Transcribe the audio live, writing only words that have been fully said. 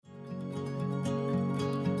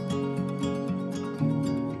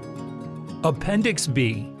Appendix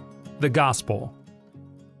B, the Gospel.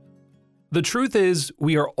 The truth is,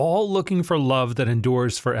 we are all looking for love that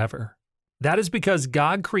endures forever. That is because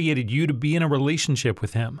God created you to be in a relationship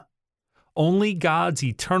with Him. Only God's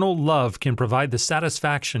eternal love can provide the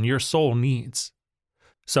satisfaction your soul needs.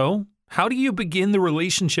 So, how do you begin the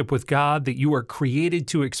relationship with God that you are created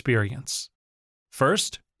to experience?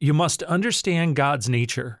 First, you must understand God's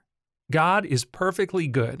nature. God is perfectly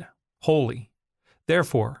good, holy.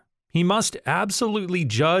 Therefore, He must absolutely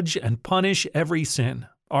judge and punish every sin,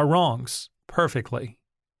 our wrongs, perfectly.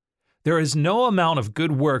 There is no amount of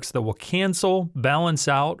good works that will cancel, balance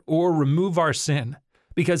out, or remove our sin,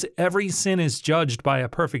 because every sin is judged by a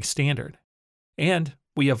perfect standard. And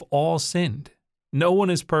we have all sinned. No one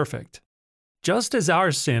is perfect. Just as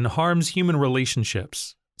our sin harms human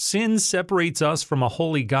relationships, sin separates us from a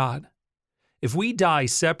holy God. If we die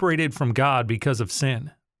separated from God because of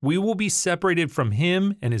sin, we will be separated from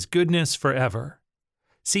Him and His goodness forever.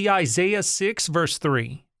 See Isaiah 6 verse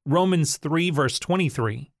 3, Romans 3 verse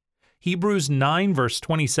 23, Hebrews 9 verse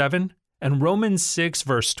 27, and Romans 6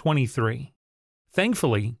 verse 23.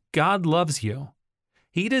 Thankfully, God loves you.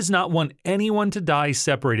 He does not want anyone to die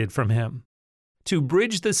separated from Him. To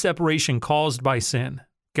bridge the separation caused by sin,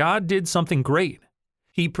 God did something great.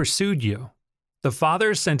 He pursued you. The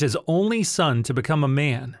Father sent His only Son to become a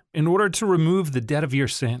man in order to remove the debt of your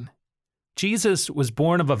sin. Jesus was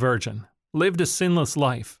born of a virgin, lived a sinless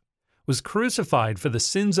life, was crucified for the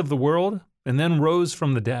sins of the world, and then rose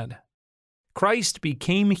from the dead. Christ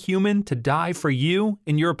became human to die for you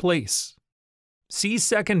in your place. See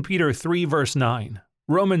 2 Peter 3 verse 9,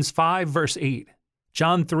 Romans 5 verse 8,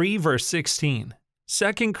 John 3 verse 16,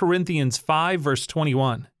 2 Corinthians 5 verse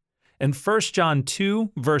 21, and 1 John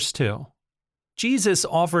 2 verse 2. Jesus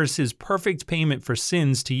offers His perfect payment for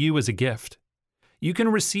sins to you as a gift. You can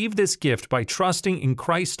receive this gift by trusting in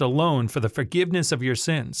Christ alone for the forgiveness of your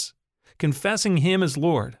sins, confessing Him as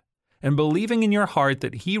Lord, and believing in your heart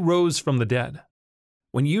that He rose from the dead.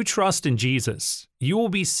 When you trust in Jesus, you will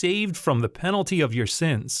be saved from the penalty of your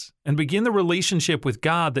sins and begin the relationship with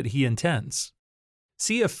God that He intends.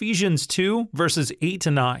 See Ephesians 2 verses 8 to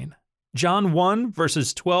 9, John 1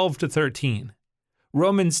 verses 12 to 13,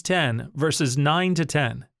 Romans 10 verses 9 to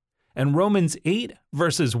 10, and Romans 8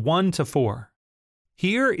 verses 1 to 4.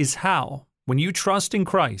 Here is how, when you trust in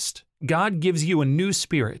Christ, God gives you a new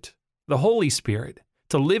spirit, the Holy Spirit,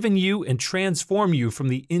 to live in you and transform you from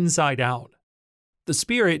the inside out. The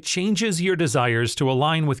Spirit changes your desires to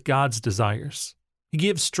align with God's desires. He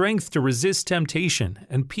gives strength to resist temptation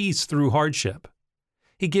and peace through hardship.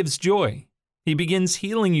 He gives joy. He begins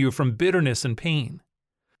healing you from bitterness and pain.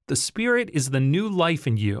 The Spirit is the new life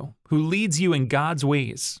in you who leads you in God's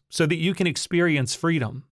ways so that you can experience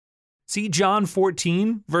freedom. See John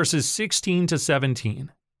 14 verses 16 to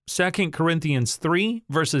 17, 2 Corinthians 3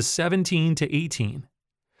 verses 17 to 18,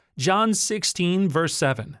 John 16 verse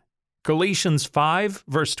 7, Galatians 5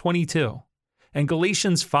 verse 22, and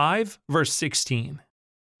Galatians 5 verse 16.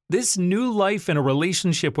 This new life in a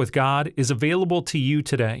relationship with God is available to you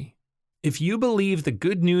today. If you believe the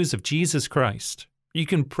good news of Jesus Christ, you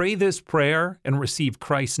can pray this prayer and receive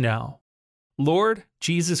Christ now. Lord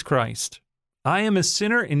Jesus Christ, I am a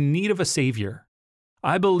sinner in need of a Savior.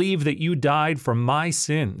 I believe that you died for my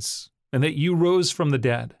sins and that you rose from the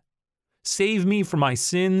dead. Save me from my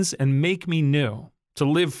sins and make me new to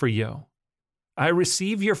live for you. I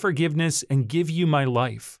receive your forgiveness and give you my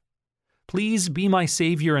life. Please be my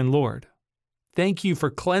Savior and Lord. Thank you for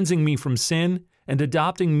cleansing me from sin and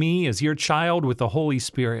adopting me as your child with the Holy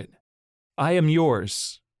Spirit. I am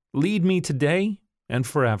yours. Lead me today and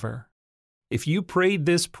forever. If you prayed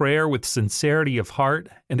this prayer with sincerity of heart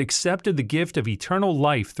and accepted the gift of eternal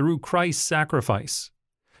life through Christ's sacrifice,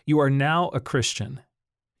 you are now a Christian.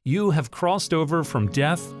 You have crossed over from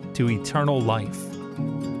death to eternal life.